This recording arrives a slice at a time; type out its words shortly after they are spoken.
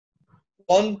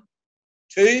One,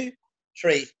 two,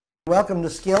 three. Welcome to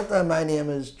Scéalta. My name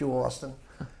is Joe Austin.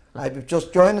 I've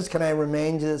just joined us. Can I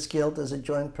remind you that Scéalta is a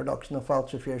joint production of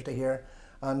False Affairs to Hear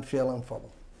and Feel and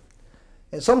Fubble.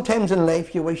 Sometimes in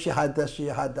life you wish you had this or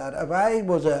you had that. If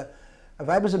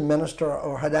I was a minister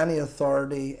or had any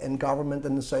authority in government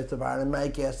in the south of Ireland, my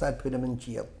guess I'd put him in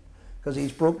jail because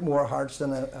he's broke more hearts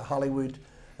than a Hollywood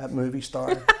movie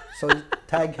star. So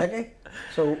Tadhg Hickey.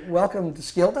 So welcome to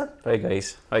Scéalta. Hi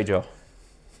guys. Hi Joe.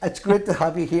 It's great to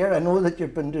have you here. I know that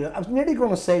you've been doing... I was nearly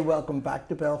going to say welcome back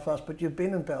to Belfast, but you've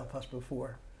been in Belfast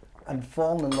before and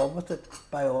fallen in love with it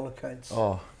by all accounts.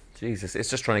 Oh, Jesus. It's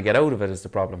just trying to get out of it is the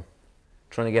problem.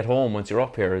 Trying to get home once you're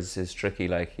up here is tricky.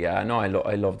 Like, yeah, no,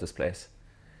 I love this place.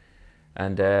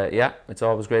 And yeah, it's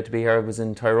always great to be here. I was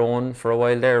in Tyrone for a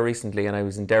while there recently and I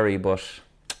was in Derry, but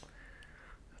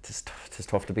it's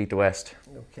tough to beat the West.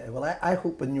 Okay, well, I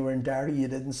hope when you were in Derry you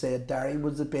didn't say Derry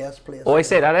was the best place. Oh, I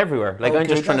say that everywhere. Like, okay, I'm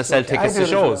just trying to sell tickets to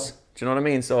shows. Well. Do you know what I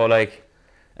mean? So, like,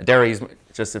 Derry's,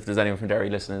 just if there's anyone from Derry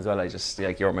listening as well, I just,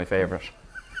 like, you're my favourite.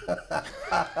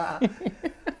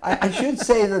 I should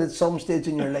say that at some stage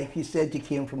in your life you said you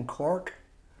came from Cork.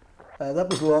 That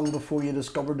was long before you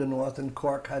discovered the North, and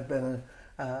Cork had been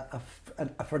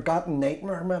a forgotten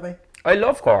nightmare, maybe. I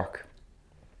love Cork.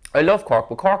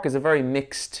 But Cork is a very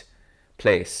mixed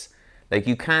place. Like,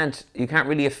 you can't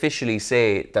really officially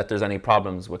say that there's any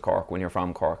problems with Cork when you're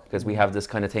from Cork, because we have this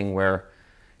kind of thing where,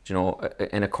 you know,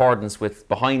 in accordance with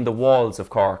behind the walls of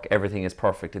Cork, everything is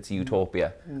perfect. It's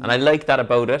utopia. And I like that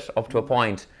about it up to a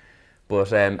point.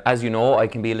 But as you know, I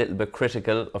can be a little bit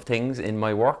critical of things in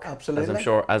my work. Absolutely. As I'm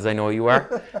sure, as I know you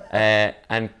are.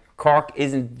 And Cork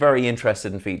isn't very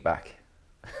interested in feedback.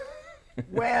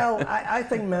 Well, I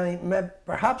think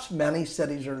perhaps many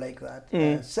cities are like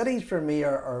that. Cities for me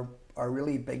are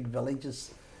really big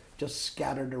villages just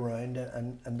scattered around,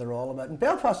 and they're all about. And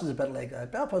Belfast is a bit like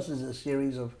that. Belfast is a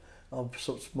series of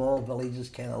small villages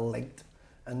kind of linked,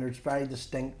 and there's very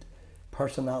distinct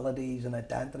personalities and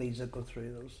identities that go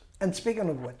through those. And speaking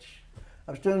of which,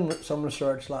 I was doing some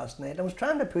research last night. I was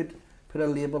trying to put a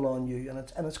label on you,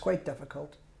 and it's quite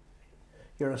difficult.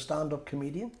 You're a stand-up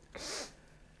comedian.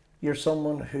 You're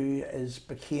someone who has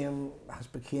became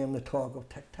the talk of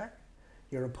TikTok.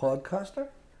 You're a podcaster.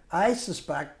 I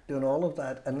suspect, doing all of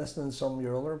that and listening to some of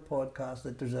your other podcasts,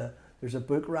 that there's a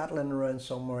book rattling around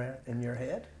somewhere in your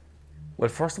head. Well,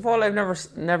 first of all, I've never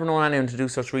known anyone to do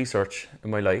such research in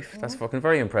my life. That's fucking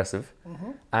very impressive.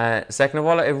 Second of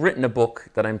all, I've written a book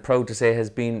that I'm proud to say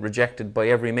has been rejected by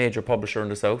every major publisher in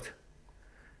the South.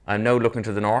 I'm now looking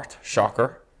to the North.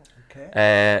 Shocker.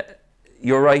 Okay.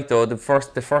 You're right though, the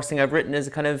first thing I've written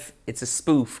is it's a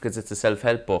spoof because it's a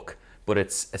self-help book, but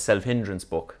it's a self-hindrance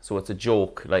book. So it's a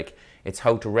joke, like it's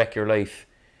how to wreck your life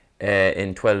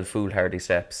in 12 foolhardy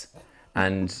steps.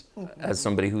 And as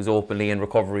somebody who's openly in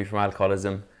recovery from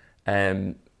alcoholism,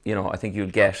 you know, I think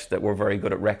you'll get that we're very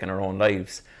good at wrecking our own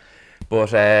lives. But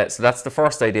so that's the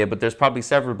first idea, but there's probably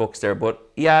several books there. But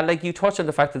yeah, like you touch on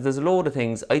the fact that there's a load of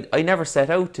things. I never set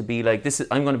out to be like,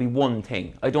 I'm going to be one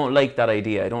thing. I don't like that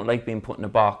idea. I don't like being put in a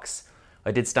box.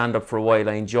 I did stand up for a while.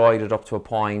 I enjoyed it up to a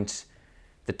point.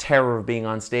 The terror of being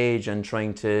on stage and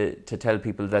trying to tell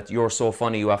people that you're so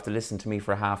funny, you have to listen to me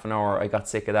for half an hour. I got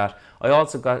sick of that. I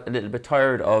also got a little bit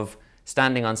tired of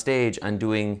standing on stage and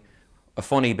doing a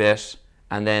funny bit,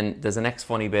 and then there's a next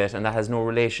funny bit, and that has no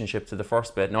relationship to the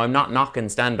first bit. Now, I'm not knocking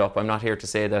stand-up. I'm not here to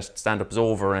say that stand-up is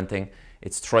over or anything.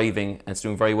 It's thriving, and it's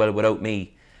doing very well without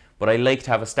me. But I like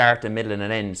to have a start, a middle, and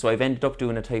an end. So I've ended up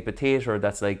doing a type of theatre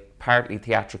that's like partly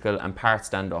theatrical and part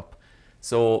stand-up.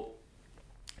 So,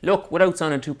 look, without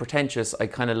sounding too pretentious, I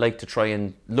kind of like to try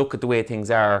and look at the way things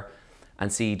are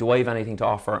and see, do I have anything to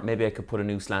offer? Maybe I could put a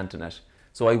new slant in it.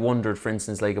 So I wondered, for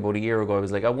instance, like about a year ago, I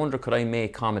was like, I wonder, could I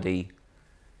make comedy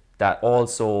that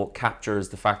also captures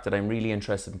the fact that I'm really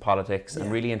interested in politics,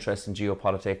 I'm really interested in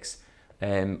geopolitics.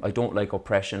 I don't like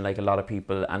oppression like a lot of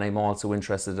people, and I'm also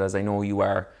interested, as I know you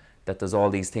are, that there's all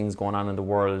these things going on in the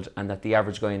world and that the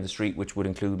average guy in the street, which would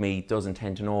include me, doesn't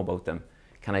tend to know about them.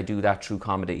 Can I do that through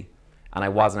comedy? And I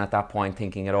wasn't at that point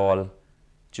thinking at all, do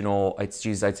you know, I'd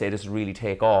say this would really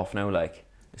take off now, like,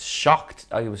 shocked.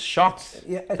 I was shocked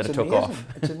that it took off.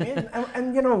 It's amazing.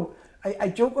 And you know, I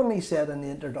jokingly said in the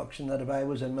introduction that if I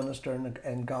was a minister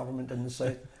in government in the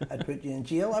South, I'd put you in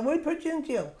jail. I would put you in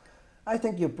jail. I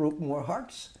think you broke more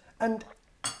hearts. And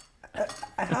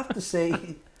I have to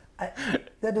say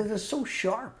that it is so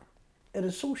sharp. It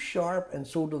is so sharp and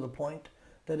so to the point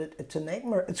that it's a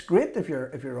nightmare. It's great if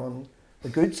you're on the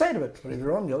good side of it, but if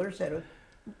you're on the other side of it,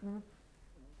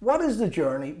 what is the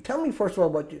journey? Tell me first of all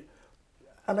what you,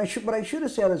 and what I should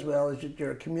have said as well is that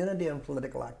you're a community and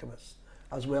political activist.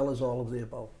 as well as all of the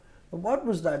above. But what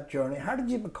was that journey? How did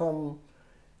you become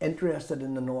interested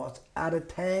in the North at a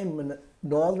time when the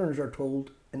Northerners are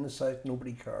told in the South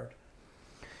nobody cared?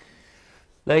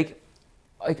 Like,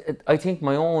 I think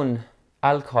my own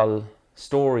alcohol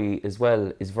story as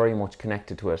well is very much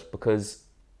connected to it, because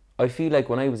I feel like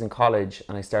when I was in college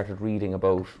and I started reading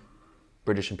about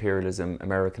British imperialism,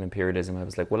 American imperialism, I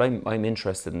was like, well, I'm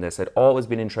interested in this. I'd always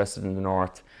been interested in the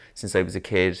North since I was a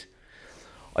kid.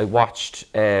 I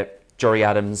watched Gerry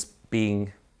Adams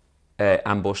being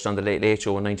ambushed on the Late Late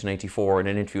Show in 1994 in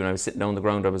an interview, and I was sitting down on the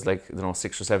ground. I was like, I don't know,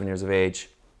 6 or 7 years of age.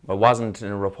 I wasn't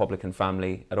in a Republican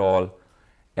family at all.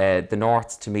 The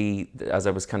North, to me, as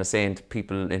I was kind of saying to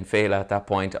people in Scéalta at that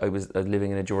point, I was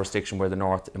living in a jurisdiction where the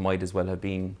North, it might as well have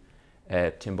been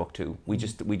Timbuktu. We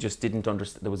just didn't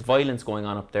understand. There was violence going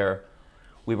on up there.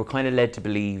 We were kind of led to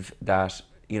believe that,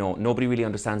 you know, nobody really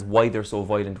understands why they're so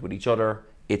violent with each other.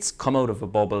 It's come out of a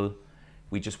bubble.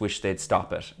 We just wish they'd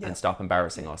stop it and stop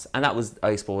embarrassing us. And that was,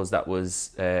 I suppose, that was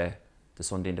the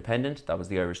Sunday Independent, that was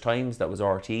the Irish Times, that was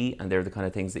RT, and they're the kind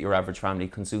of things that your average family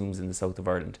consumes in the south of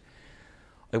Ireland.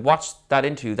 I watched that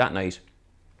interview that night.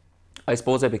 I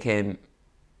suppose I became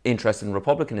interested in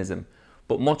republicanism,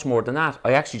 but much more than that,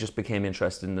 I actually just became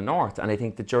interested in the North. And I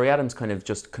think that Gerry Adams kind of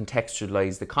just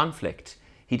contextualised the conflict.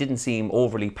 He didn't seem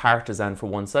overly partisan for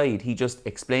one side. He just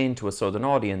explained to a Southern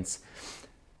audience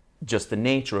just the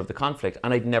nature of the conflict.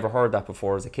 And I'd never heard that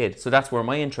before as a kid. So that's where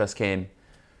my interest came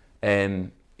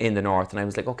in the North. And I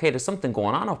was like, okay, there's something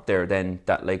going on up there then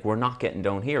that, like, we're not getting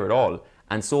down here at all.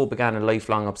 And so began a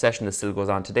lifelong obsession that still goes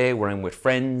on today, where I'm with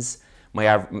friends. The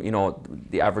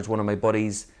average one of my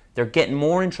buddies, they're getting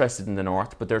more interested in the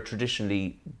North, but they're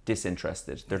traditionally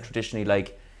disinterested. They're traditionally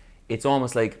like, it's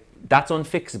almost like that's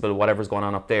unfixable, whatever's going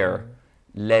on up there.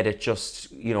 Let it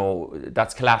just, you know,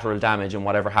 that's collateral damage and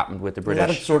whatever happened with the British.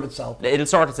 Let it sort itself out. It'll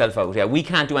sort itself out, yeah. We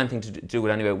can't do anything to do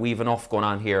it anyway. We've enough going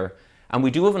on here. And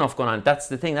we do have enough going on. That's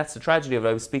the thing, that's the tragedy of it.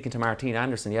 I was speaking to Martine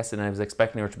Anderson yesterday and I was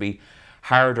expecting her to be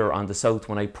harder on the South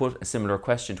when I put a similar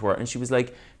question to her, and she was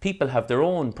like, people have their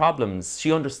own problems.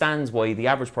 She understands why the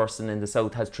average person in the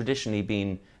South has traditionally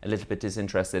been a little bit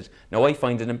disinterested. Now I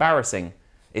find it embarrassing.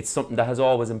 It's something that has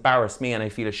always embarrassed me, and I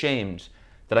feel ashamed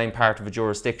that I'm part of a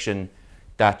jurisdiction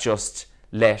that just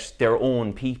let their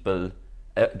own people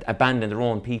abandon their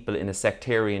own people in a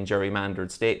sectarian, gerrymandered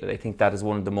state. That I think that is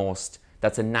one of the most,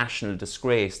 that's a national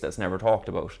disgrace that's never talked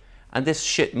about. And this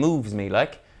shit moves me,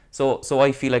 like. So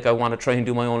I feel like I want to try and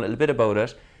do my own little bit about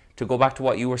it. To go back to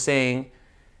what you were saying,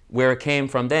 where it came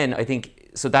from then, I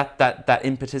think, so that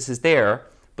impetus is there,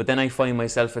 but then I find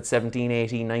myself at 17,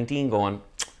 18, 19 going,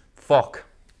 fuck,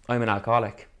 I'm an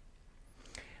alcoholic.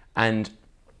 And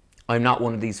I'm not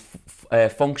one of these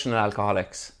functional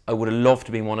alcoholics. I would have loved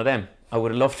to be one of them. I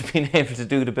would have loved to have been able to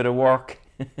do the bit of work.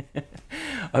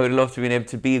 I would have loved to have been able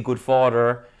to be a good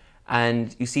father.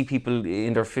 And you see people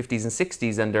in their 50s and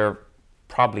 60s and they're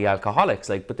probably alcoholics,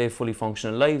 like, but they have fully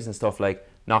functional lives and stuff. Like,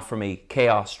 not for me.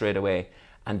 Chaos straight away,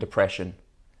 and depression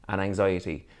and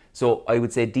anxiety. So I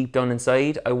would say deep down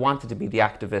inside, I wanted to be the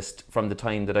activist from the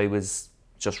time that I was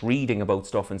just reading about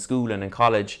stuff in school and in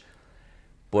college.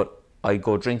 But I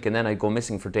go drinking, then I go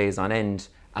missing for days on end,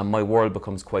 and my world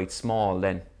becomes quite small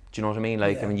then. Do you know what I mean?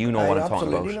 Like, I mean, you know what I'm talking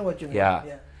about. Absolutely know what you mean.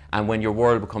 Yeah. And when your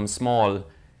world becomes small,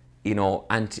 you know,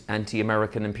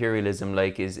 anti-American imperialism,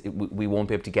 like, we won't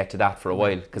be able to get to that for a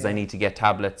while, because I need to get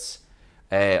tablets.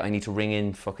 I need to ring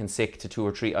in fucking sick to 2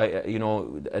 or 3. You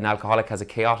know, an alcoholic has a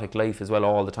chaotic life as well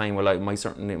all the time. Where, like,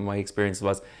 my experience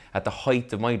was at the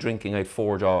height of my drinking, I had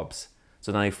 4 jobs.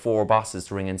 So then I had 4 bosses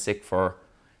to ring in sick for.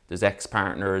 There's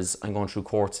ex-partners. I'm going through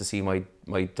courts to see my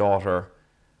daughter.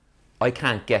 I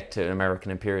can't get to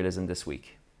American imperialism this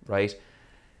week, right?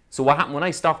 So what happened when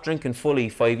I stopped drinking fully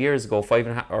 5 years ago,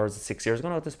 5.5, or is it 6 years ago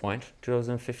now at this point?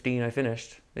 2015 I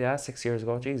finished. Yeah, 6 years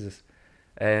ago, Jesus.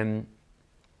 I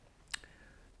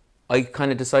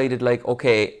kind of decided, like,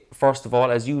 okay, first of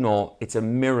all, as you know, it's a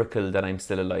miracle that I'm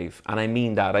still alive. And I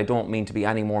mean that. I don't mean to be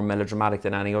any more melodramatic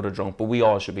than any other drunk, but we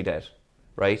all should be dead,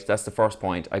 right? That's the first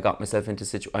point. I got myself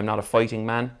into I'm not a fighting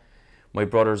man. My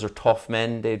brothers are tough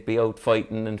men. They'd be out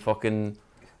fighting and fucking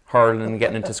hurling and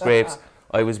getting into scrapes.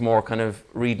 I was more kind of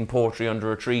reading poetry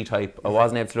under a tree type. I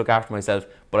wasn't able to look after myself,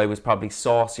 but I was probably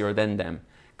saucier than them,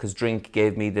 because drink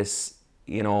gave me this,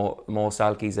 you know, most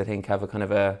alkies, I think, have a kind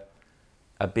of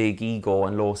a big ego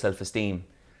and low self-esteem.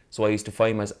 So I used to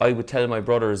find myself, I would tell my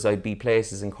brothers I'd be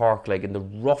places in Cork, like in the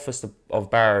roughest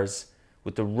of bars,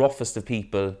 with the roughest of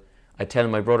people. I'd tell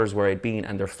my brothers where I'd been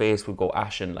and their face would go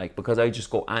ashen, like, because I just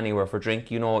go anywhere for drink,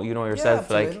 you know yourself,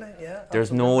 like,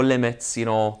 there's no limits, you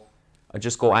know. I'd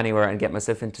just go anywhere and get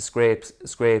myself into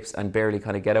scrapes and barely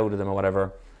kind of get out of them or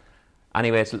whatever.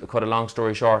 Anyway, to cut a long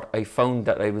story short, I found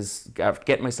that I was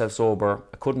getting myself sober.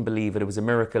 I couldn't believe it. It was a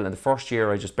miracle. And the first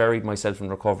year, I just buried myself in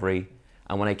recovery.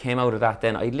 And when I came out of that,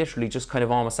 then I literally just kind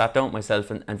of almost sat down with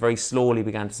myself and very slowly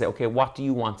began to say, okay, what do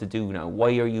you want to do now?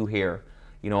 Why are you here?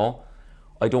 You know,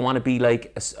 I don't want to be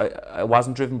like, I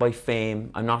wasn't driven by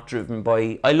fame. I'm not driven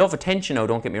by, I love attention now,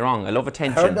 don't get me wrong. I love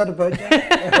attention. I heard that about you.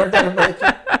 I heard that about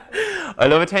you. I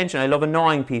love attention. I love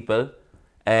annoying people.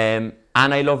 And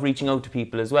I love reaching out to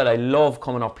people as well. I love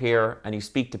coming up here and you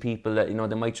speak to people that, you know,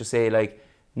 they might just say like,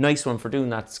 nice one for doing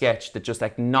that sketch that just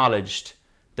acknowledged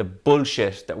the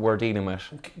bullshit that we're dealing with.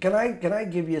 Can I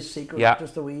give you a secret? Yeah.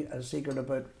 Just a secret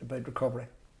about recovery.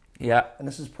 Yeah. And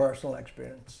this is personal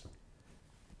experience.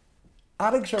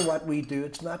 Addicts are what we do,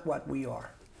 it's not what we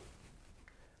are.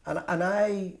 And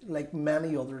I, like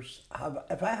many others,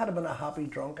 if I had been a happy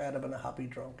drunk, I'd have been a happy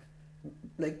drunk.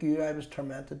 Like you, I was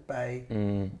tormented by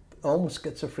almost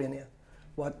schizophrenia.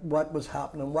 What was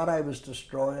happening, what I was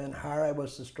destroying, how I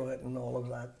was destroying, and all of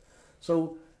that.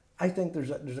 So I think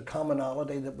there's a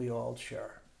commonality that we all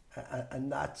share,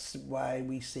 and that's why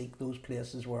we seek those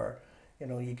places where, you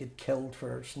know, you get killed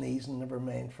for sneezing, never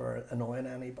mind for annoying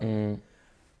anybody.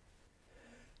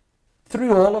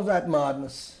 Through all of that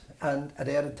madness, and at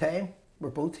a time, we're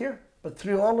both here, but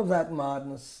through all of that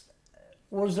madness,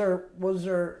 was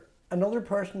there another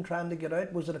person trying to get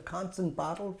out? Was it a constant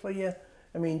battle for you?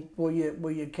 I mean, were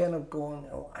you kind of going,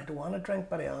 oh, I don't want to drink,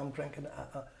 but I am drinking.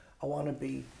 I want to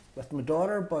be with my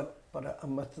daughter, but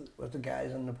I'm with the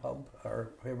guys in the pub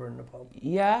or whoever in the pub.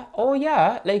 Yeah. Oh,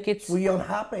 yeah. Like it's. Were you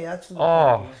unhappy? That's the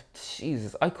Oh,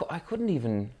 Jesus! I couldn't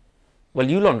even. Well,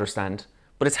 you'll understand,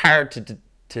 but it's hard to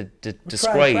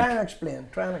describe. Try and explain.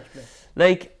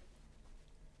 Like,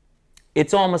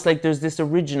 it's almost like there's this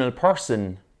original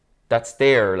person that's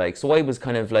there. Like, so I was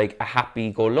kind of like a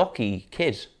happy-go-lucky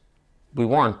kid. We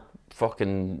weren't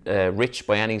fucking rich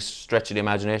by any stretch of the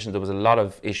imagination. There was a lot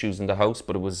of issues in the house,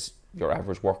 but it was your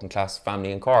average working class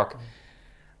family in Cork.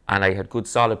 And I had good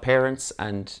solid parents,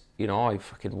 and you know, I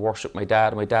fucking worshipped my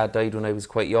dad. My dad died when I was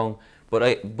quite young.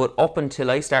 But up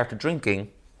until I started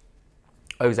drinking,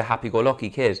 I was a happy-go-lucky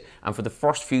kid. And for the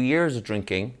first few years of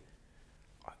drinking,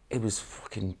 it was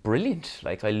fucking brilliant.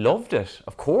 Like, I loved it.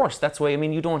 Of course, that's why, I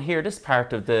mean, you don't hear this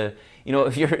part of the, you know,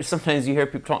 sometimes you hear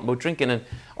people talking about drinking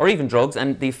or even drugs,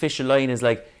 and the official line is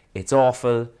like, it's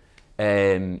awful,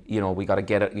 you know, we got to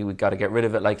get rid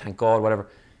of it, like, thank God, whatever.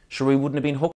 Sure, we wouldn't have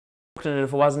been hooked on it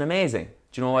if it wasn't amazing.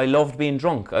 Do you know, I loved being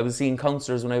drunk. I was seeing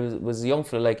counsellors when I was a young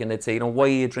fella, like, and they'd say, you know, why are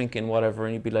you drinking, whatever,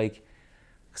 and you'd be like,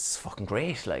 it's fucking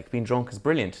great, like, being drunk is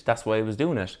brilliant. That's why I was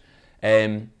doing it.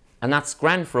 And that's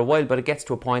grand for a while, but it gets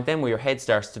to a point then where your head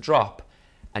starts to drop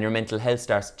and your mental health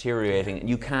starts deteriorating, and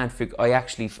you can't figure.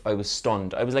 I was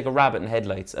stunned. I was like a rabbit in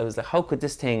headlights. I was like, how could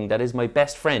this thing that is my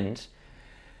best friend,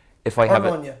 if I have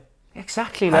it, on you.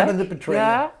 Exactly, How like, did it betray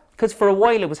yeah, because for a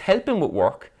while it was helping with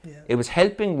work. Yeah. It was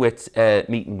helping with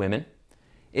meeting women.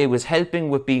 It was helping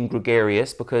with being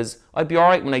gregarious, because I'd be all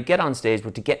right when I get on stage,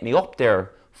 but to get me up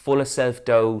there, full of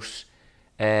self-doubt,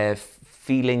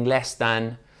 feeling less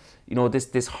than, you know,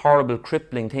 this horrible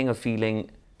crippling thing of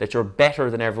feeling that you're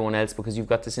better than everyone else because you've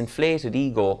got this inflated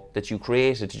ego that you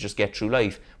created to just get through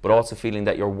life, but also feeling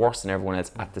that you're worse than everyone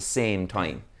else at the same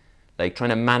time. Like,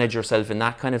 trying to manage yourself in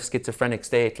that kind of schizophrenic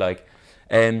state, like.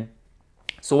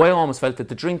 So I almost felt that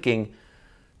the drinking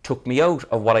took me out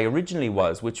of what I originally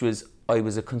was, which was, I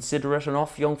was a considerate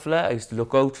enough young fella. I used to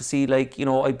look out to see, like, you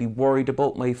know, I'd be worried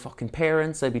about my fucking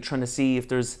parents. I'd be trying to see if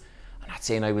there's, I'm not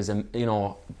saying I was, you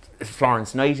know,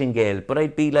 Florence Nightingale, but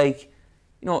I'd be like,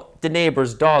 you know, the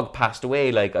neighbour's dog passed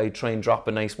away, like, I'd try and drop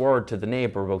a nice word to the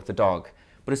neighbour about the dog.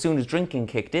 But as soon as drinking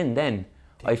kicked in, then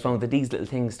I found that these little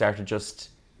things started just,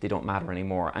 they don't matter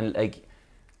anymore. And like,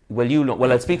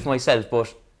 well, I'll speak for myself,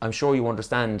 but I'm sure you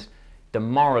understand, the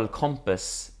moral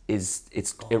compass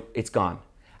it's gone.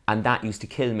 And that used to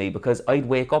kill me, because I'd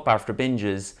wake up after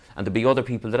binges and there'd be other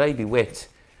people that I'd be with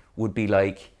would be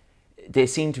like, they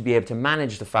seemed to be able to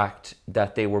manage the fact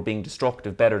that they were being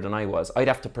destructive better than I was. I'd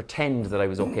have to pretend that I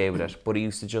was okay with it, but it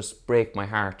used to just break my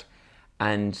heart.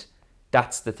 And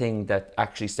that's the thing that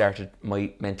actually started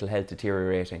my mental health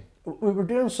deteriorating. We were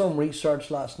doing some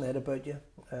research last night about you,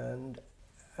 and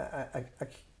I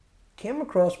came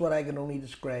across what I can only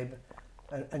describe,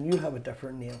 and you have a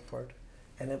different name for it,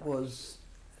 and it was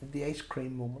the ice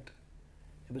cream moment.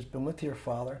 It was been with your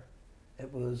father.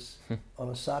 It was on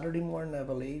a Saturday morning, I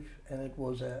believe, and it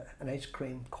was an ice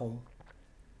cream cone,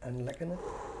 and licking it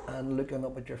and looking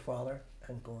up at your father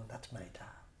and going, "That's my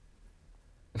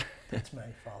dad. That's my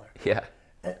father." Yeah.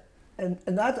 And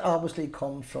that obviously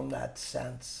comes from that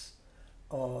sense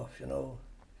of,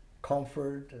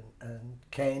 comfort and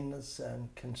kindness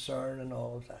and concern and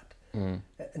all of that.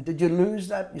 And did you lose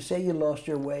that? You say you lost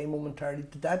your way momentarily.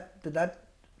 Did that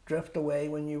drift away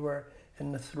when you were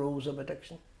in the throes of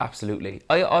addiction? Absolutely.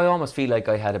 I almost feel like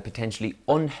I had a potentially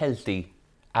unhealthy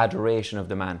adoration of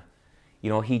the man.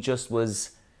 He just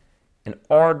was an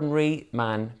ordinary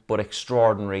man, but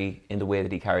extraordinary in the way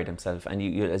that he carried himself. And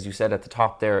you, as you said at the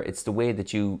top there, it's the way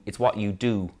that it's what you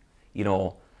do,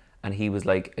 and he was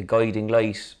like a guiding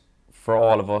light for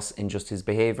all of us in just his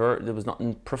behaviour. There was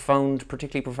nothing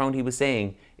particularly profound he was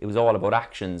saying. It was all about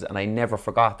actions, and I never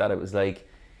forgot that. It was like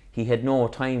he had no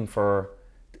time for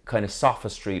kind of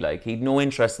sophistry. Like, he'd no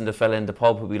interest in the fella in the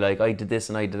pub who'd be like, I did this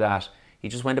and I did that. He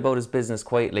just went about his business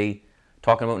quietly,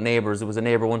 talking about neighbours. There was a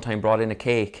neighbour one time brought in a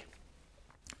cake.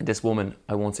 This woman,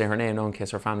 I won't say her name now in case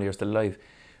her family are still alive,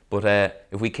 but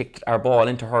if we kicked our ball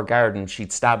into her garden,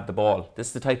 she'd stab the ball. This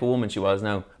is the type of woman she was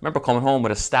now. I remember coming home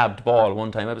with a stabbed ball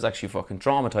one time. I was actually fucking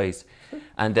traumatised.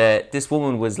 And this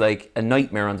woman was like a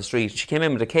nightmare on the street. She came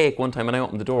in with a cake one time and I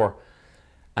opened the door.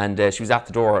 And she was at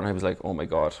the door and I was like, oh my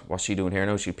God, what's she doing here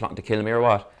now? Is she plotting to kill me or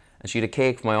what? And she had a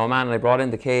cake for my old man and I brought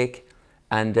in the cake.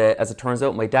 And as it turns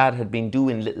out, my dad had been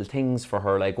doing little things for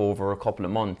her like over a couple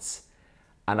of months.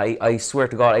 And I swear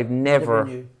to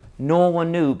God, no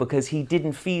one knew, because he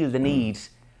didn't feel the need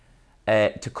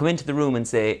to come into the room and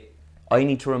say, I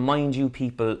need to remind you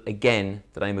people again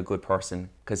that I'm a good person,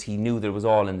 because he knew that it was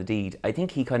all in the deed. I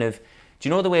think he kind of, do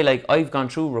you know the way, like, I've gone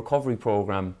through a recovery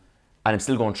program and I'm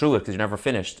still going through it because you're never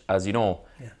finished, as you know.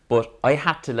 Yeah. But I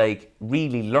had to like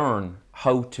really learn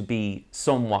how to be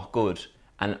somewhat good.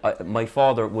 And my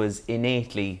father was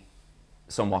innately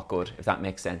somewhat good, if that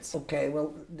makes sense. Okay,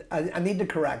 well, I need to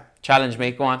correct. Challenge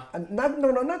me, go on.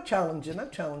 Not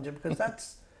challenging, because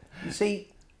that's, you see,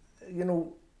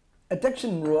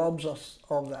 addiction robs us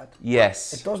of that.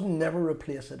 Yes. It doesn't never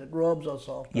replace it, it robs us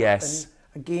of that. Yes.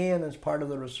 And again, as part of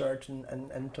the research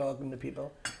and talking to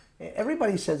people,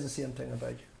 everybody says the same thing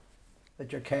about you.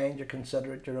 That you're kind, you're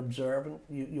considerate, you're observant,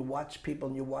 you watch people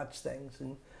and you watch things.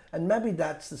 And maybe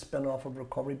that's the spin-off of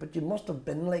recovery, but you must have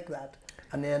been like that.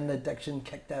 And then the addiction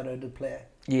kicked that out of play.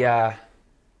 Yeah.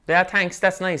 Yeah, thanks.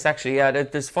 That's nice, actually. Yeah,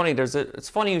 it's funny. It's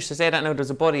funny you should say that now. There's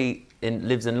a buddy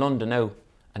lives in London now,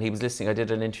 and he was listening. I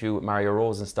did an interview with Mario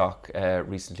Rosenstock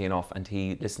recently enough, and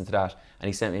he listened to that, and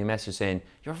he sent me a message saying,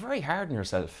 "You're very hard on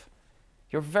yourself.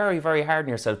 You're very, very hard on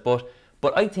yourself."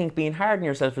 But I think being hard on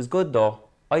yourself is good, though.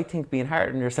 I think being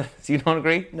hard on yourself. You don't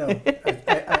agree? No.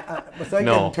 Without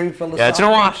getting too philosophical. Yeah, do you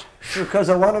know what? Because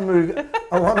I want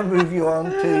to move you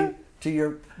on to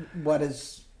your, what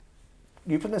is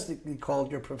euphemistically called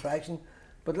your perfection.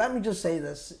 But let me just say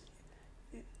this.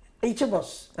 Each of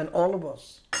us and all of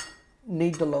us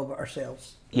need to love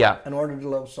ourselves. Yeah. In order to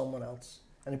love someone else.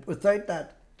 And without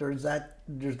that, there's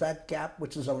that gap,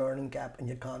 which is a learning gap, and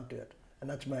you can't do it. And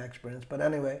that's my experience. But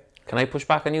anyway. Can I push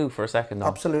back on you for a second though?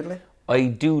 Absolutely. I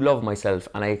do love myself,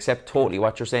 and I accept totally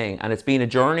what you're saying, and it's been a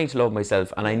journey to love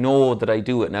myself, and I know that I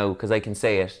do it now because I can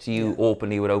say it to you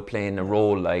openly without playing a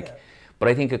role but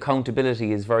I think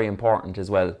accountability is very important as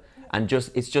well, and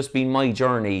it's just been my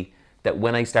journey that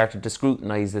when I started to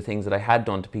scrutinise the things that I had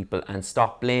done to people and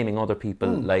stop blaming other people,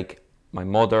 like my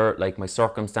mother, like my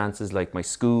circumstances, like my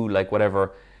school, like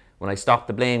whatever, when I stopped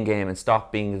the blame game and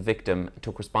stopped being the victim,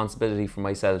 took responsibility for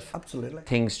myself, absolutely,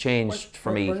 things changed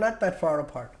for me. We're not that far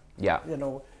apart. Yeah.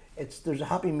 There's a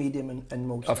happy medium in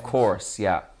most Of things. course,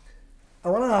 yeah. I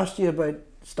want to ask you about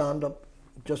stand-up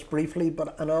just briefly,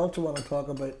 and I also want to talk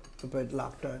about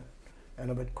lockdown and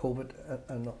about COVID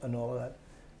and all of that.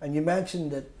 And you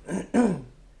mentioned that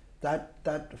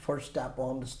that first step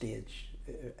on the stage,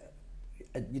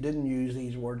 you didn't use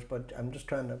these words, but I'm just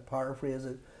trying to paraphrase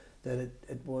it, that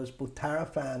it was both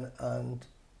terrifying and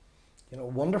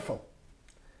wonderful.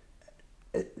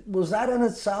 Was that in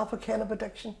itself a kind of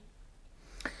addiction?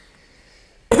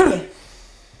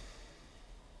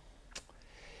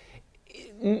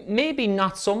 Maybe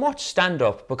not so much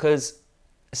stand-up, because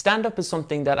stand-up is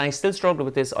something that I still struggle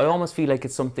with this. I almost feel like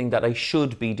it's something that I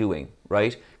should be doing,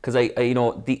 right? Because I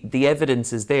the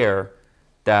evidence is there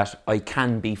that I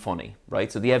can be funny,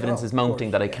 right? So the evidence is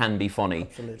mounting that I can be funny.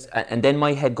 Absolutely. And then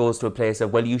my head goes to a place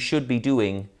of, well, you should be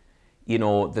doing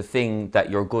the thing that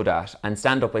you're good at. And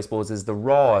stand-up, I suppose, is the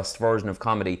rawest version of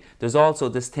comedy. There's also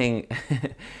this thing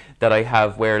that I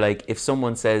have where, like, if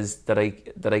someone says that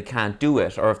I can't do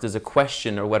it, or if there's a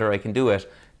question or whether I can do it,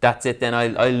 that's it, then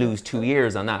I'll lose 2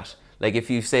 years on that. Like, if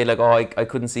you say, like, oh, I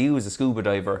couldn't see you as a scuba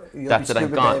diver, that's it,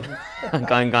 I'm gone.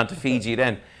 I'm gone to Fiji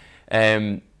then.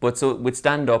 But so with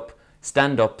stand-up,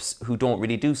 stand-ups who don't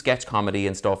really do sketch comedy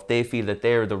and stuff, they feel that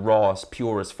they're the rawest,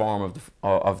 purest form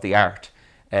of the art.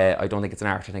 I don't think it's an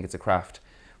art, I think it's a craft.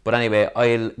 But anyway,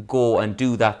 I'll go and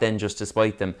do that then just to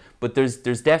spite them. But there's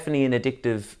definitely an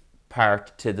addictive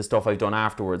part to the stuff I've done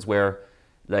afterwards where,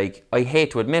 like, I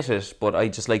hate to admit it, but I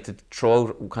just like to throw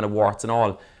out kind of warts and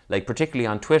all. Like, particularly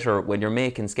on Twitter, when you're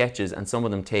making sketches and some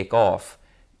of them take off,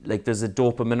 like, there's a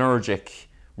dopaminergic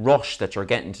rush that you're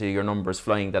getting to your numbers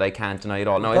flying that I can't deny at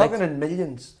all. Now, talking in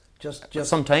millions, just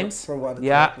sometimes for what it's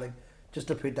worth, like, just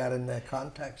to put that in the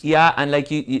context. Yeah, and like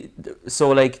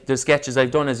so like there's sketches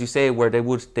I've done, as you say, where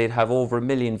they'd have over 1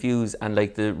 million views and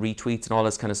like the retweets and all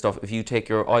this kind of stuff. If you take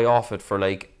your eye off it for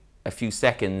like a few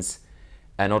seconds,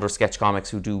 and other sketch comics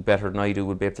who do better than I do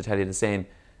would be able to tell you the same,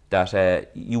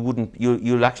 that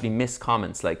you'll actually miss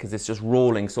comments, like, because it's just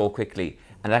rolling so quickly,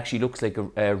 and it actually looks like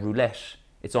a roulette.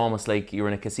 It's almost like you're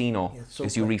in a casino,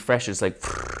 because you refresh it, it's like,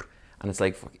 and it's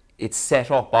like, it's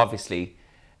set up obviously.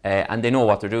 And they know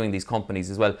what they're doing, these companies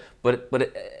as well. But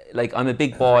like, I'm a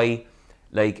big boy.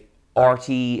 Like, RT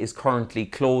is currently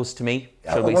closed to me,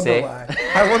 shall we say?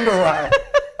 I wonder why.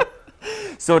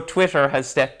 So Twitter has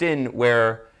stepped in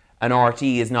where an RT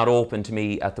is not open to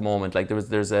me at the moment. Like,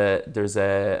 there's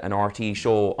an RT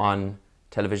show on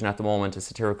television at the moment, a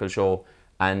satirical show,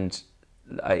 and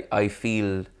I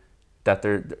feel that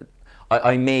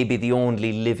I may be the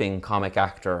only living comic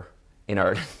actor in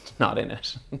Ireland not in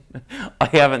it. I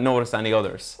haven't noticed any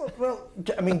others. Well,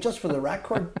 I mean, just for the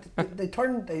record, they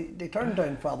turned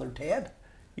down Father Ted.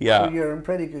 Yeah. So you're in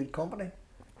pretty good company.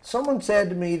 Someone said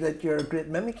to me that you're a great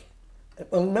mimic.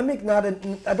 Well, mimic not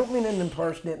in, I don't mean in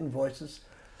impersonating voices,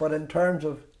 but in terms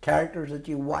of characters that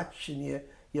you watch and you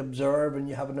observe, and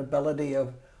you have an ability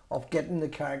of getting the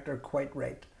character quite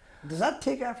right. Does that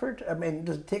take effort? I mean,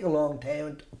 does it take a long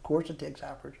time? Of course it takes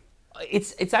effort.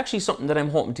 It's actually something that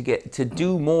I'm hoping to get to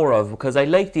do more of, because I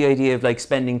like the idea of like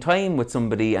spending time with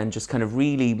somebody and just kind of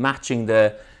really matching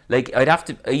the, like,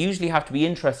 I usually have to be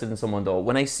interested in someone though.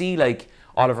 When I see like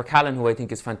Oliver Callan, who I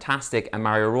think is fantastic, and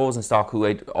Mario Rosenstock, who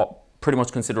I pretty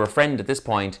much consider a friend at this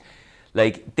point,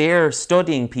 like, they're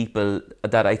studying people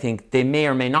that I think they may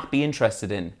or may not be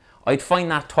interested in. I'd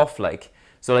find that tough, like.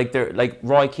 So like, they're like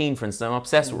Roy Keane, for instance. I'm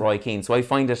obsessed with Roy Keane, so I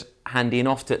find it handy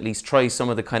enough to at least try some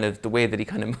of the way that he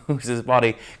kind of moves his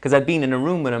body, because I've been in a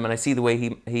room with him and I see the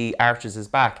way he arches his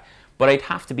back. But I'd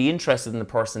have to be interested in the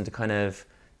person to kind of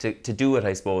to do it,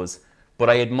 I suppose. But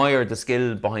I admire the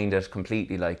skill behind it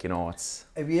completely. Like, you know, it's.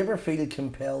 If you ever feel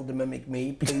compelled to mimic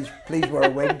me, please wear a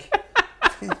wig.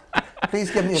 Please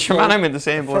give me a sure, man, I'm in the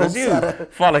same boat as you.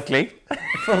 Follically.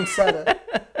 Full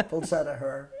set of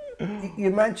hair. You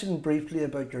mentioned briefly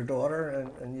about your daughter,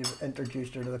 and you've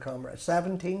introduced her to the camera. A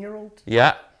 17-year-old?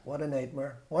 Yeah. What a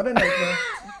nightmare! What a nightmare!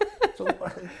 So,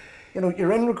 you know,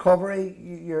 you're in recovery.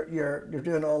 You're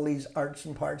doing all these arts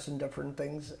and parts and different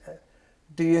things.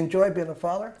 Do you enjoy being a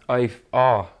father? I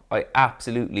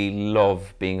absolutely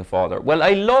love being a father. Well,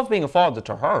 I love being a father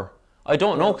to her. I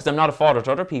don't know, because I'm not a father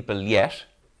to other people yet.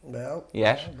 Well,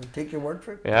 we'll take your word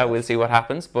for it. Yeah, we'll see what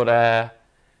happens.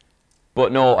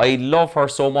 But no, I love her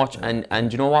so much,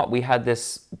 and you know what? We had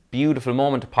this beautiful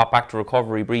moment to pop back to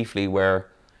recovery briefly, where,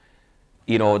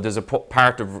 you know, there's a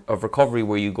part of recovery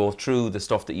where you go through the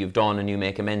stuff that you've done and you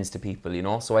make amends to people, you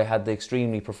know. So I had the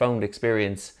extremely profound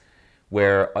experience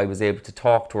where I was able to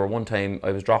talk to her. One time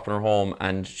I was dropping her home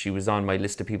and she was on my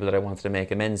list of people that I wanted to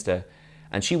make amends to,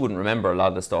 and she wouldn't remember a lot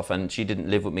of the stuff, and she didn't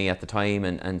live with me at the time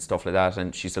and stuff like that,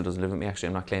 and she still doesn't live with me. Actually,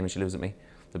 I'm not claiming she lives with me.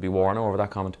 There'll be war now over that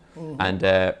comment.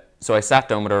 And so I sat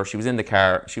down with her. She was in the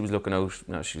car. She was looking out.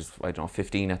 You know, she was, I don't know,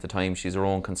 15 at the time. She's her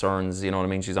own concerns. You know what I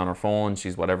mean? She's on her phone.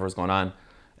 She's whatever's going on.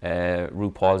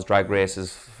 RuPaul's Drag Race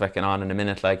is fucking on in a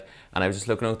minute, like. And I was just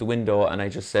looking out the window, and I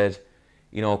just said,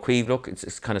 you know, Queeve, look,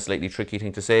 it's kind of slightly tricky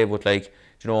thing to say, but like,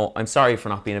 you know, I'm sorry for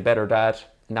not being a better dad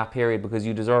in that period, because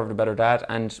you deserved a better dad,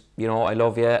 and you know, I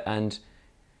love you, and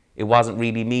it wasn't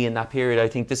really me in that period. I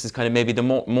think this is kind of maybe the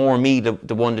more me,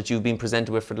 the one that you've been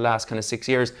presented with for the last kind of 6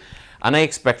 years. And I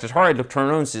expected her, I'd look, turn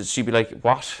around, she'd be like,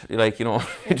 what? Like, you know,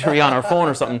 to be on her phone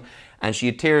or something. And she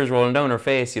had tears rolling down her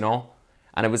face, you know.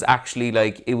 And it was actually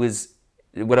like, it was,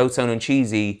 without sounding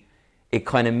cheesy, it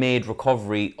kind of made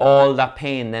recovery, all that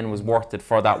pain then was worth it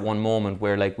for that one moment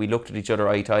where, like, we looked at each other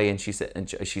eye to eye, and she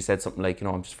said something like, you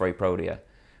know, I'm just very proud of you.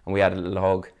 And we had a little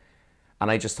hug. And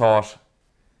I just thought,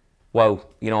 wow,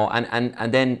 you know,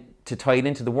 and then to tie it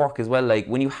into the work as well, like,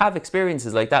 when you have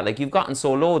experiences like that, like, you've gotten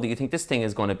so low that you think this thing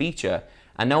is going to beat you,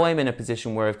 and now I'm in a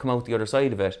position where I've come out the other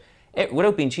side of it,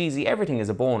 without being cheesy, everything is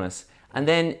a bonus, And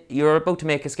then you're about to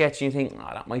make a sketch and you think,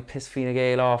 oh, that might piss Fine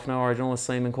Gael off now, or I don't know,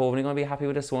 Simon Coveney going to be happy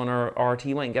with this one, or RT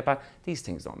mightn't get back. These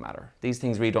things don't matter. These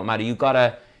things really don't matter. You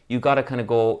gotta kind of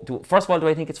go, first of all, do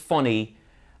I think it's funny?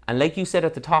 And like you said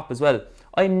at the top as well,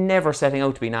 I'm never setting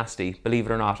out to be nasty, believe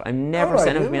it or not. I'm never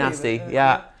setting out to be nasty.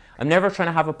 Yeah. I'm never trying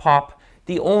to have a pop.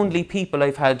 The only people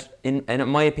I've had, in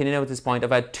my opinion now at this point,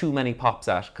 I've had too many pops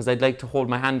at, because I'd like to hold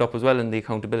my hand up as well in the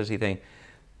accountability thing.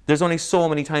 There's only so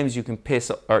many times you can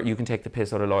piss, or you can take the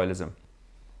piss out of loyalism,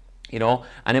 you know.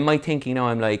 And in my thinking now,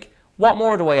 I'm like, what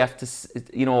more do I have to,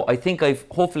 you know? I think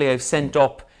hopefully I've sent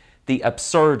up the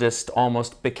absurdist,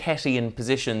 almost Beckettian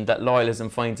position that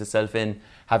loyalism finds itself in,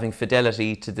 having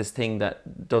fidelity to this thing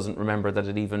that doesn't remember that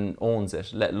it even owns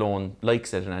it, let alone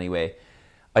likes it in any way.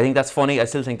 I think that's funny. I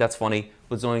still think that's funny,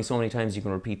 but there's only so many times you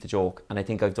can repeat the joke, and I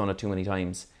think I've done it too many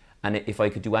times. And if I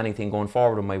could do anything going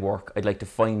forward in my work, I'd like to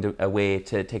find a way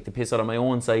to take the piss out of my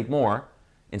own side more,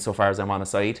 insofar as I'm on a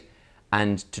side,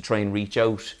 and to try and reach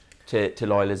out to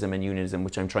loyalism and unionism,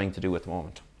 which I'm trying to do at the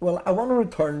moment. Well, I want to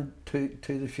return to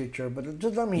the future, but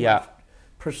just let me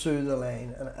pursue the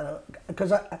line,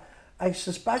 because I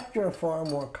suspect you're a far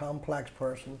more complex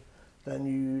person than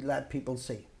you let people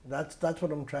see. That's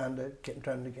what I'm trying to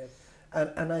get,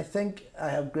 and I think I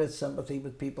have great sympathy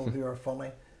with people who are funny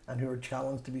and who are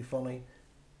challenged to be funny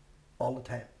all the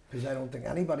time, because I don't think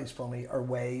anybody's funny or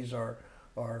wise or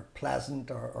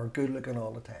pleasant or good looking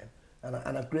all the time, and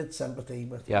I have great sympathy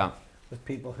with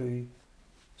people who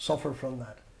suffer from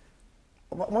that.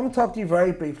 I want to talk to you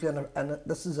very briefly, and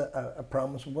this is a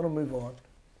promise. I'm going to move on.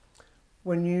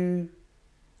 When you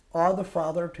are the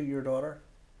father to your daughter,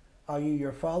 are you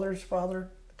your father's father,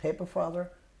 type of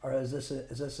father, or is this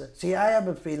a? See, I have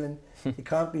a feeling you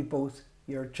can't be both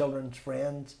your children's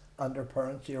friends and their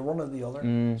parents. You're one or the other.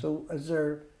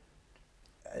 So,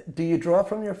 do you draw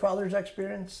from your father's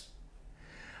experience?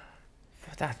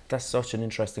 That's such an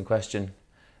interesting question.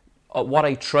 What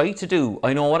I try to do,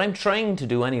 I know what I'm trying to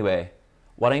do anyway.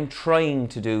 What I'm trying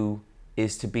to do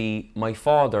is to be my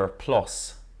father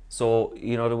plus. So,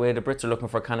 you know, the way the Brits are looking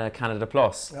for kind of Canada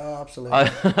plus. Oh,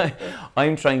 absolutely.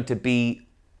 I'm trying to be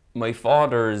my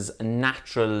father's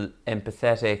natural,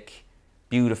 empathetic,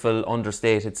 beautiful,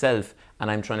 understated self,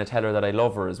 and I'm trying to tell her that I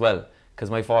love her as well.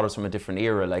 Because my father's from a different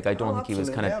era. Like, I don't think he was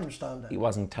kind of, he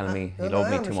wasn't telling me he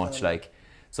loved me too much. Like,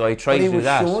 so I tried to do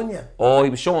that. He was showing you. Oh, he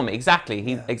was showing me,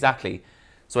 exactly. Exactly.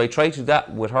 So I tried to do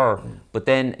that with her, but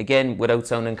then again, without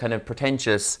sounding kind of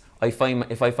pretentious, if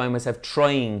I find myself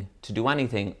trying to do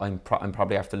anything, I'm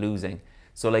probably after losing.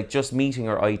 So like just meeting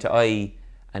her eye to eye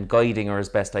and guiding her as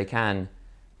best I can,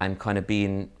 and kind of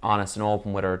being honest and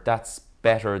open with her, that's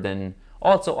better than.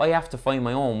 Also, I have to find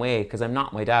my own way, because I'm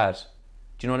not my dad.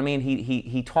 Do you know what I mean?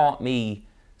 He taught me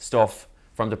stuff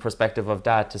from the perspective of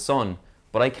dad to son,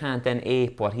 but I can't then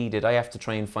ape what he did. I have to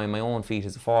try and find my own feet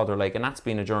as a father, like, and that's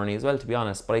been a journey as well, to be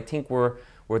honest. But I think we're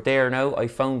there now. I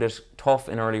found it tough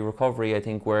in early recovery, I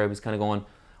think, where I was kind of going,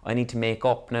 I need to make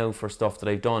up now for stuff that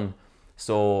I've done.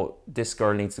 So this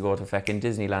girl needs to go to fucking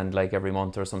Disneyland like every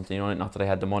month or something, you know, not that I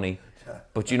had the money.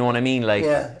 But you know what I mean? Like,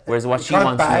 whereas what she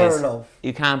wants is,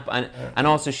 you can't, and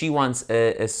also she wants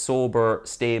a sober,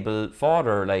 stable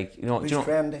father, like, you know. Who's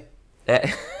trendy?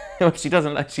 She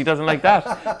doesn't like that.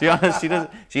 To be honest,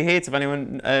 she hates if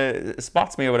anyone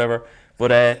spots me or whatever.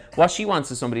 But what she wants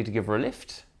is somebody to give her a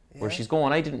lift where she's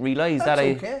going. I didn't realise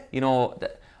that you know,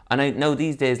 and I know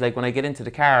these days, like when I get into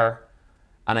the car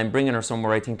and I'm bringing her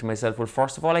somewhere, I think to myself, well,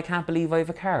 first of all, I can't believe I have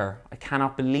a car. I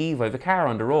cannot believe I have a car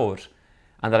on the road,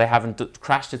 and that I haven't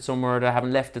crashed it somewhere, that I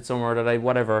haven't left it somewhere, that I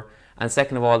whatever. And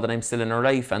second of all, that I'm still in her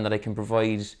life and that I can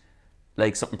provide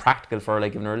like something practical for her,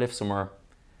 like giving her a lift somewhere.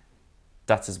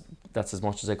 That's as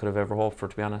much as I could have ever hoped for,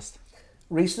 to be honest.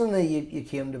 Recently, you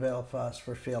came to Belfast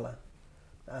for Scéalta,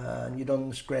 and you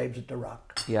done Scribes at the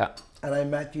Rock. Yeah. And I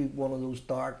met you one of those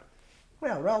dark,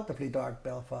 well, relatively dark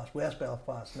West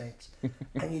Belfast nights,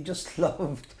 and you just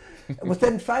loved.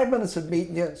 Within 5 minutes of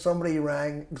meeting you, somebody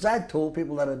rang, because I told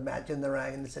people that I'd met you, and they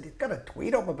rang and they said, he's got a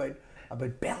tweet up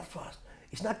about Belfast.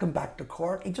 He's not come back to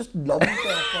Cork. He just loves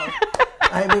Belfast.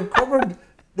 And we've covered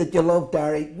that you love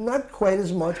Derry, not quite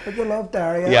as much, but you love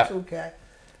Derry. That's okay.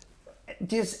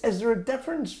 Is there a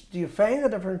difference? Do you find a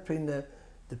difference between the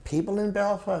people in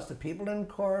Belfast, the people in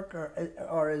Cork, or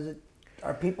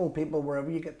are people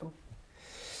wherever you get them?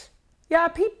 Yeah,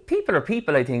 people are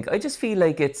people. I think. I just feel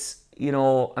like it's, you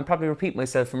know, I'm probably repeating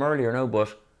myself from earlier now,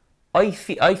 but I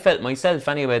felt myself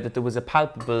anyway that there was a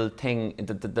palpable thing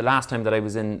the last time that I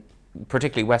was in,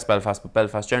 particularly West Belfast, but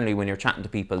Belfast generally, when you're chatting to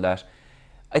people, that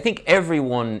I think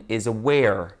everyone is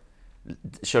aware,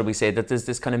 shall we say, that there's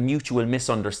this kind of mutual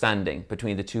misunderstanding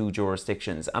between the two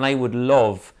jurisdictions. And I would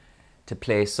love to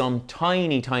play some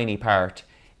tiny, tiny part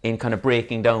in kind of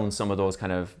breaking down some of those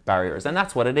kind of barriers. And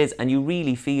that's what it is. And you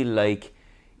really feel like,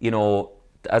 you know,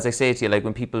 as I say to you, like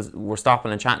when people were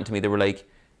stopping and chatting to me, they were like,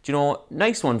 do you know,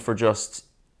 nice one for just,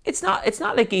 it's not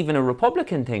like even a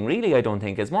Republican thing, really, I don't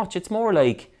think as much. It's more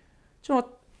like, do you know,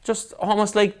 just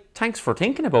almost like, thanks for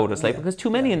thinking about us, like, because too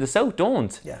many in the South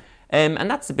don't. Yeah. And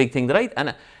that's the big thing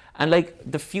that and like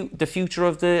the future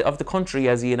of the country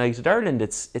as a united Ireland,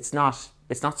 it's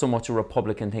not so much a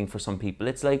Republican thing for some people.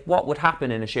 It's like, what would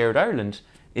happen in a shared Ireland?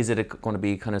 Is it going to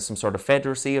be kind of some sort of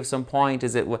federacy of some point?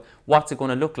 Is it, what's it going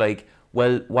to look like?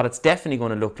 Well, what it's definitely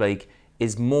going to look like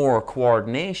is more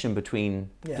coordination between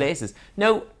places.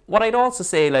 Now, what I'd also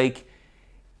say, like,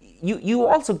 you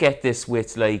also get this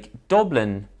with like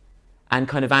Dublin and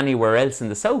kind of anywhere else in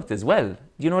the South as well. Do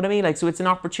you know what I mean? Like, so it's an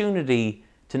opportunity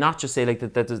to not just say like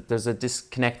that there's a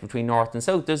disconnect between North and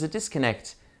South. There's a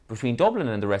disconnect between Dublin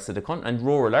and the rest of the country and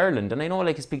rural Ireland. And I know,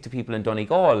 like, I speak to people in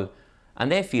Donegal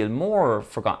and they feel more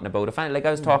forgotten about. Like,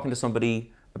 I was talking to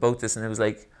somebody about this and it was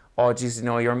like, oh, geez, you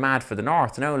know, you're mad for the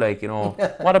North now, like, you know,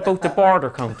 what about the border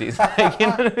counties? Like, you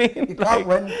know what I mean? You can't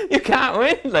win. You can't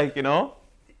win, like, you know.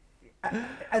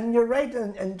 And you're right,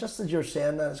 and just as you're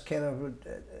saying that, it's kind of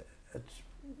it's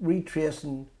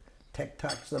retracing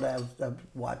TikToks that I've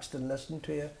watched and listened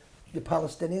to. The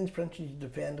Palestinians, for instance, you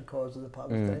defend the cause of the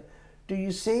Palestinians. Do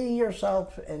you see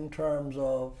yourself in terms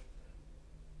of,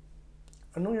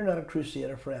 I know you're not a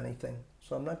crusader for anything,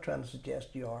 so I'm not trying to suggest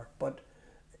you are, but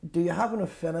do you have an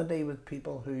affinity with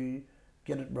people who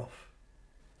get it rough?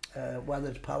 Whether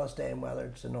it's Palestine, whether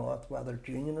it's the North, whether it's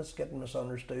unionists getting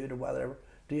misunderstood or whatever.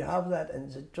 Do you have that, and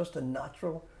is it just a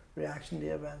natural reaction to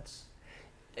events?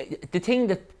 The thing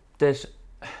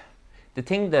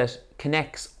that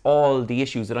connects all the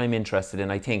issues that I'm interested in,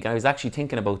 I think, I was actually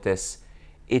thinking about this,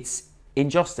 it's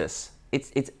injustice.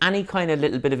 It's any kind of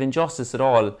little bit of injustice at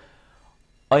all.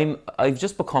 I've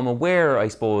just become aware, I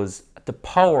suppose, the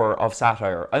power of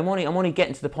satire. I'm only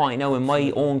getting to the point now in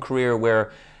my own career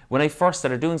where when I first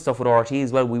started doing stuff with RT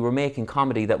as well, we were making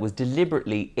comedy that was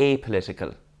deliberately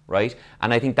apolitical, right?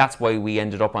 And I think that's why we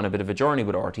ended up on a bit of a journey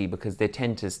with RT, because they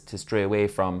tend to stray away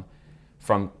from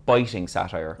biting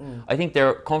satire. I think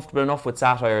they're comfortable enough with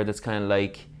satire that's kind of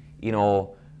like, you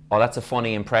know, oh, that's a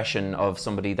funny impression of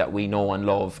somebody that we know and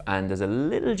love, and there's a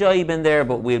little jibe in there,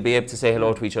 but we'll be able to say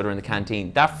hello to each other in the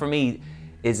canteen. That for me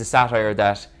is a satire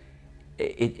that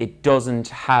it doesn't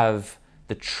have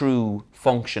the true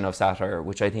function of satire,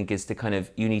 which I think is to kind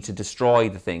of, you need to destroy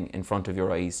the thing in front of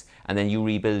your eyes and then you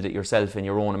rebuild it yourself in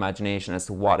your own imagination as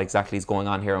to what exactly is going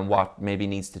on here and what maybe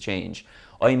needs to change.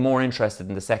 I'm more interested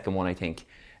in the second one, I think.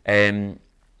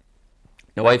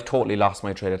 Now, I've totally lost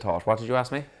my train of thought. What did you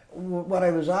ask me? What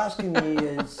I was asking you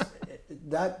is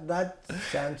that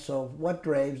sense of, what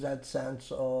drives that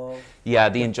sense of... Yeah,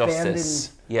 the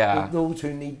injustice. Yeah. Those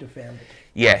who need defending.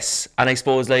 Yes, and I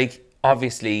suppose, like,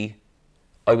 obviously,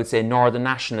 I would say Northern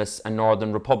Nationalists and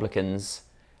Northern Republicans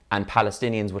and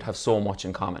Palestinians would have so much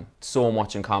in common. So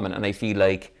much in common. And I feel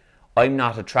like I'm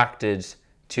not attracted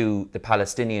to the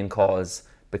Palestinian cause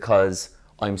because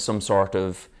I'm some sort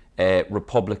of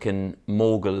Republican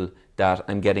mogul that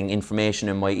I'm getting information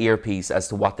in my earpiece as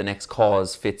to what the next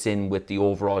cause fits in with the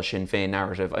overall Sinn Féin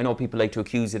narrative. I know people like to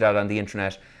accuse you that on the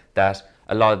internet, that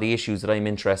a lot of the issues that I'm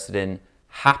interested in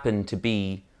happen to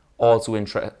be also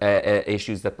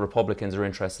issues that Republicans are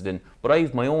interested in. But I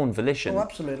have my own volition. Oh,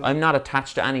 absolutely. I'm not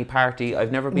attached to any party.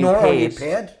 I've never been Nor paid. are you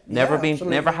paid.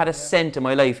 Never had a cent in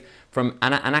my life from,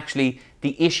 and actually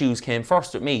the issues came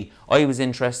first with me. I was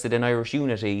interested in Irish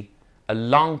unity a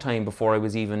long time before I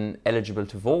was even eligible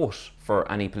to vote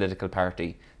for any political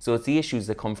party. So it's the issues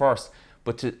that come first.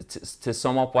 But to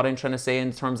sum up what I'm trying to say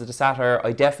in terms of the satire,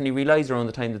 I definitely realised around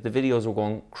the time that the videos were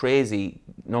going crazy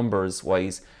numbers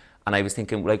wise, and I was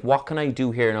thinking, like, what can I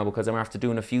do here now, because I'm after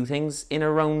doing a few things in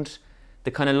around the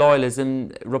kind of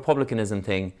loyalism, republicanism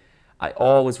thing. I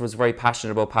always was very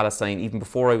passionate about Palestine, even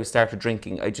before I started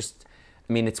drinking. I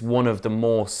mean, it's one of the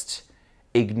most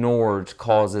ignored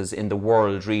causes in the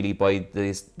world, really, by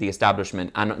the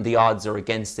establishment, and the odds are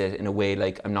against it in a way,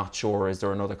 like, I'm not sure, is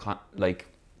there another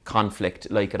conflict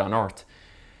like it on earth?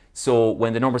 So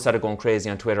when the numbers started going crazy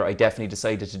on Twitter, I definitely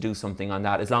decided to do something on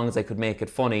that, as long as I could make it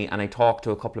funny. And I talked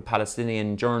to a couple of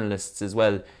Palestinian journalists as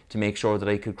well to make sure that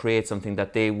I could create something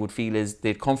that they would feel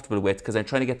they're comfortable with, because I'm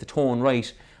trying to get the tone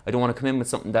right. I don't want to come in with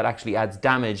something that actually adds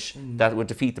damage that would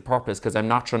defeat the purpose, because I'm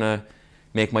not trying to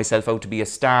make myself out to be a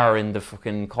star in the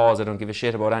fucking cause. I don't give a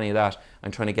shit about any of that.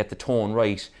 I'm trying to get the tone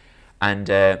right. And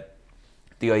the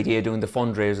idea of doing the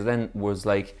fundraiser then was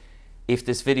like, if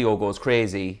this video goes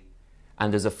crazy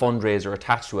and there's a fundraiser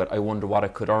attached to it, I wonder what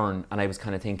it could earn. And I was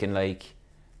kind of thinking like,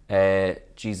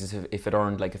 Jesus, if it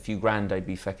earned like a few grand, I'd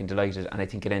be fucking delighted. And I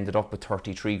think it ended up with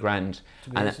 33 grand.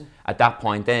 And at that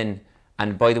point then,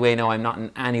 and by the way, now I'm not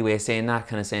in any way saying that,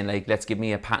 kind of saying like, let's give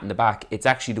me a pat in the back. It's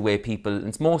actually the way people, and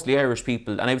it's mostly Irish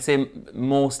people, and I would say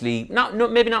mostly,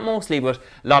 maybe not mostly, but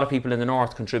a lot of people in the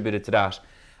north contributed to that.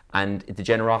 And the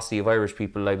generosity of Irish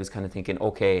people, I was kind of thinking,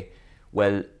 okay,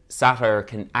 well, satire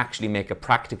can actually make a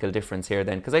practical difference here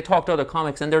then. Because I talked to other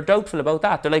comics and they're doubtful about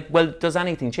that. They're like, well, does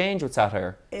anything change with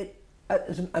satire? It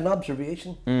is an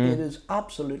observation. It is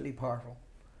absolutely powerful.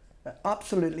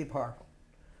 Absolutely powerful.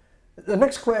 The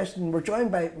next question, we're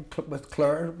joined with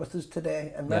Claire with us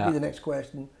today, and maybe the next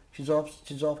question, she's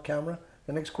off camera.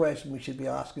 The next question we should be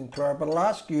asking Claire, but I'll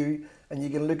ask you, and you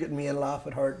can look at me and laugh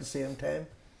at her at the same time.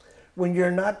 When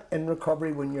you're not in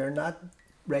recovery, when you're not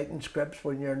writing scripts,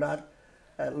 when you're not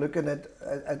looking at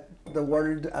the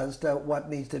world as to what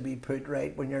needs to be put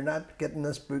right, when you're not getting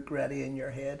this book ready in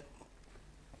your head,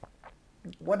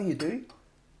 what do you do?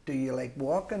 Do you like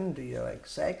walking? Do you like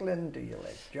cycling? Do you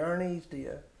like journeys? Do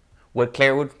you... Well,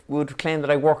 Claire would claim that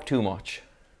I work too much.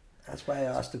 That's why I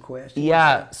asked the question.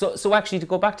 Yeah, so actually to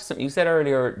go back to something you said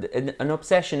earlier, an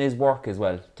obsession is work as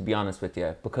well, to be honest with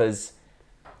you, because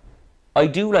I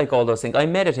do like all those things. I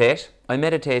meditate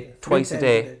twice a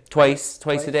day. Twice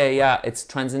a day, yeah. It's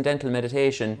transcendental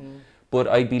meditation, but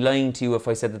I'd be lying to you if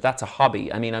I said that that's a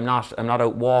hobby. I mean, I'm not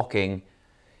out walking.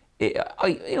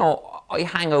 I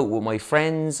hang out with my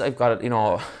friends. I've got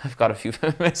a few.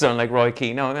 I sound like Roy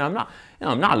Keane. No, I mean, I'm not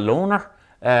a loner.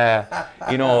 I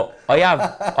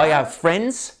have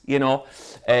friends. But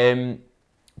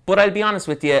I'll be honest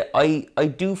with you.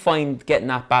 I do find getting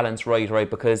that balance right,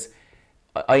 because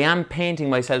I am painting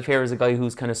myself here as a guy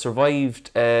who's kind of survived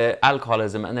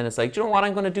alcoholism, and then it's like, do you know what?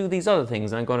 I'm going to do these other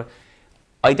things, and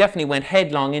I definitely went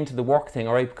headlong into the work thing,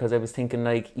 all right, because I was thinking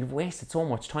like, you've wasted so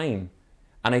much time.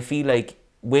 And I feel like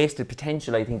wasted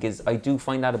potential, I do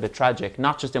find that a bit tragic,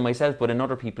 not just in myself, but in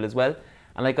other people as well.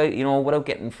 And like, without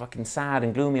getting fucking sad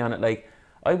and gloomy on it, like,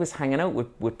 I was hanging out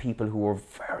with people who were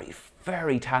very,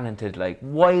 very talented, like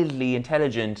wildly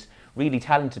intelligent, really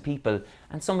talented people.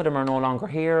 And some of them are no longer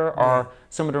here, or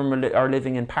some of them are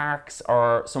living in parks,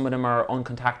 or some of them are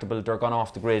uncontactable, they're gone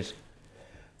off the grid.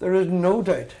 There is no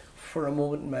doubt for a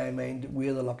moment in my mind that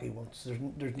we're the lucky ones. There's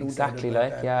no exactly doubt about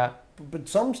like that. Yeah. But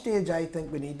some stage, I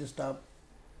think we need to stop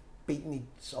beating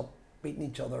each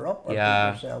other up, or beating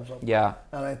ourselves up. Yeah.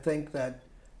 And I think that,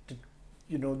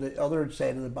 the other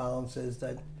side of the balance is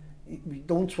that we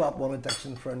don't swap one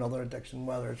addiction for another addiction,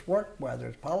 whether it's work, whether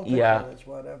it's politics, whether it's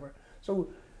whatever. So,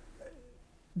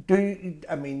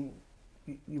 you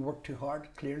work too hard.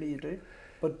 Clearly, you do.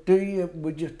 But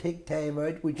would you take time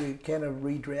out? Would you kind of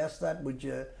redress that? Would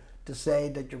you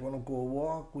decide that you're going to go a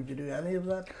walk? Would you do any of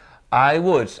that? I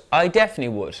would. I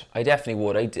definitely would. I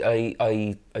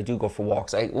do go for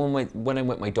walks. When I'm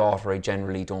with my daughter, I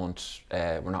generally don't.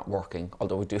 We're not working,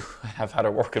 although I have had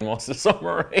her working most of the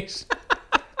summer, right?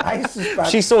 I suspect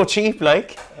she's so cheap.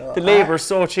 Like the labour's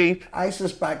so cheap. I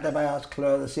suspect if I ask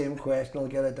Claire the same question, I'll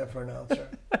get a different answer.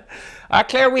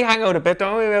 Claire, we hang out a bit,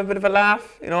 don't we? We have a bit of a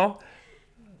laugh, Watch a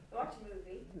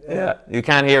movie. Yeah, you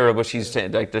can't hear her, but she's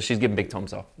giving big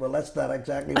thumbs up. Well, that's not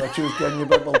exactly what she was giving you,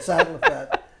 but we'll settle with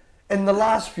that. In the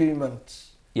last few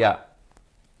months, and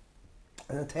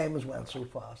the time has went so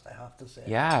fast, I have to say.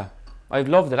 Yeah, I've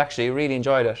loved it actually. I really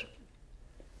enjoyed it.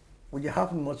 Well, you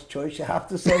haven't much choice. You have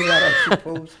to say that, I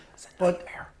suppose. But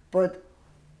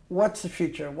what's the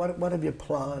future? What have you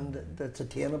planned that's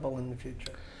attainable in the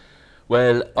future?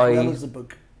 Well, as well as the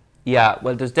book. Yeah,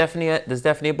 well, there's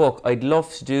definitely a book. I'd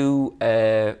love to do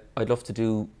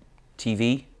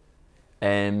TV.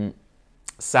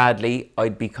 Sadly,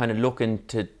 I'd be kind of looking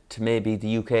to maybe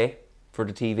the UK for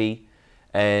the TV.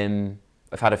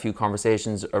 I've had a few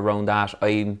conversations around that.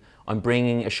 I'm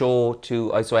bringing a show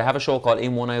so I have a show called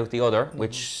In One Out the Other,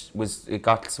 which it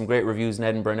got some great reviews in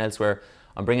Edinburgh and elsewhere.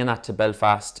 I'm bringing that to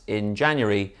Belfast in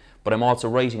January, but I'm also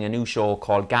writing a new show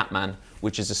called Gatman,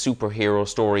 which is a superhero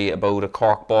story about a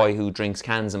Cork boy who drinks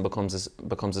cans and becomes a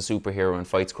superhero and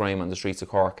fights crime on the streets of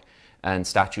Cork. And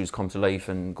statues come to life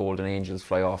and golden angels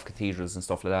fly off cathedrals and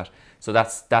stuff like that. So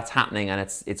that's happening, and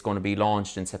it's going to be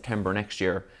launched in September next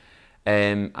year.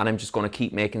 And I'm just going to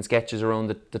keep making sketches around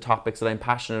the topics that I'm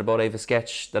passionate about. I have a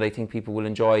sketch that I think people will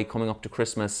enjoy coming up to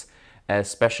Christmas, a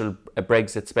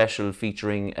Brexit special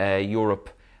featuring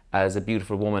Europe as a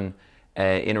beautiful woman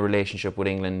in a relationship with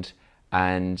England,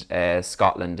 and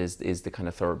Scotland is the kind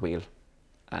of third wheel.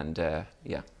 And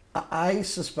I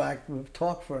suspect we've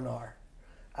talked for an hour.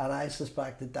 And I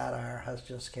suspect that hour has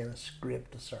just kind of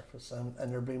scraped the surface, and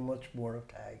there'll be much more of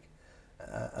Tadhg.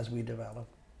 as we develop.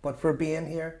 But for being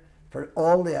here, for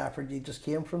all the effort, you just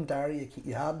came from Derry,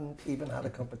 you hadn't even had a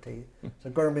cup of tea. So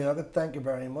Gurmayoga, thank you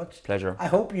very much. Pleasure. I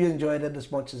hope you enjoyed it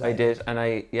as much as I did, and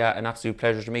an absolute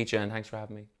pleasure to meet you, and thanks for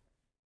having me.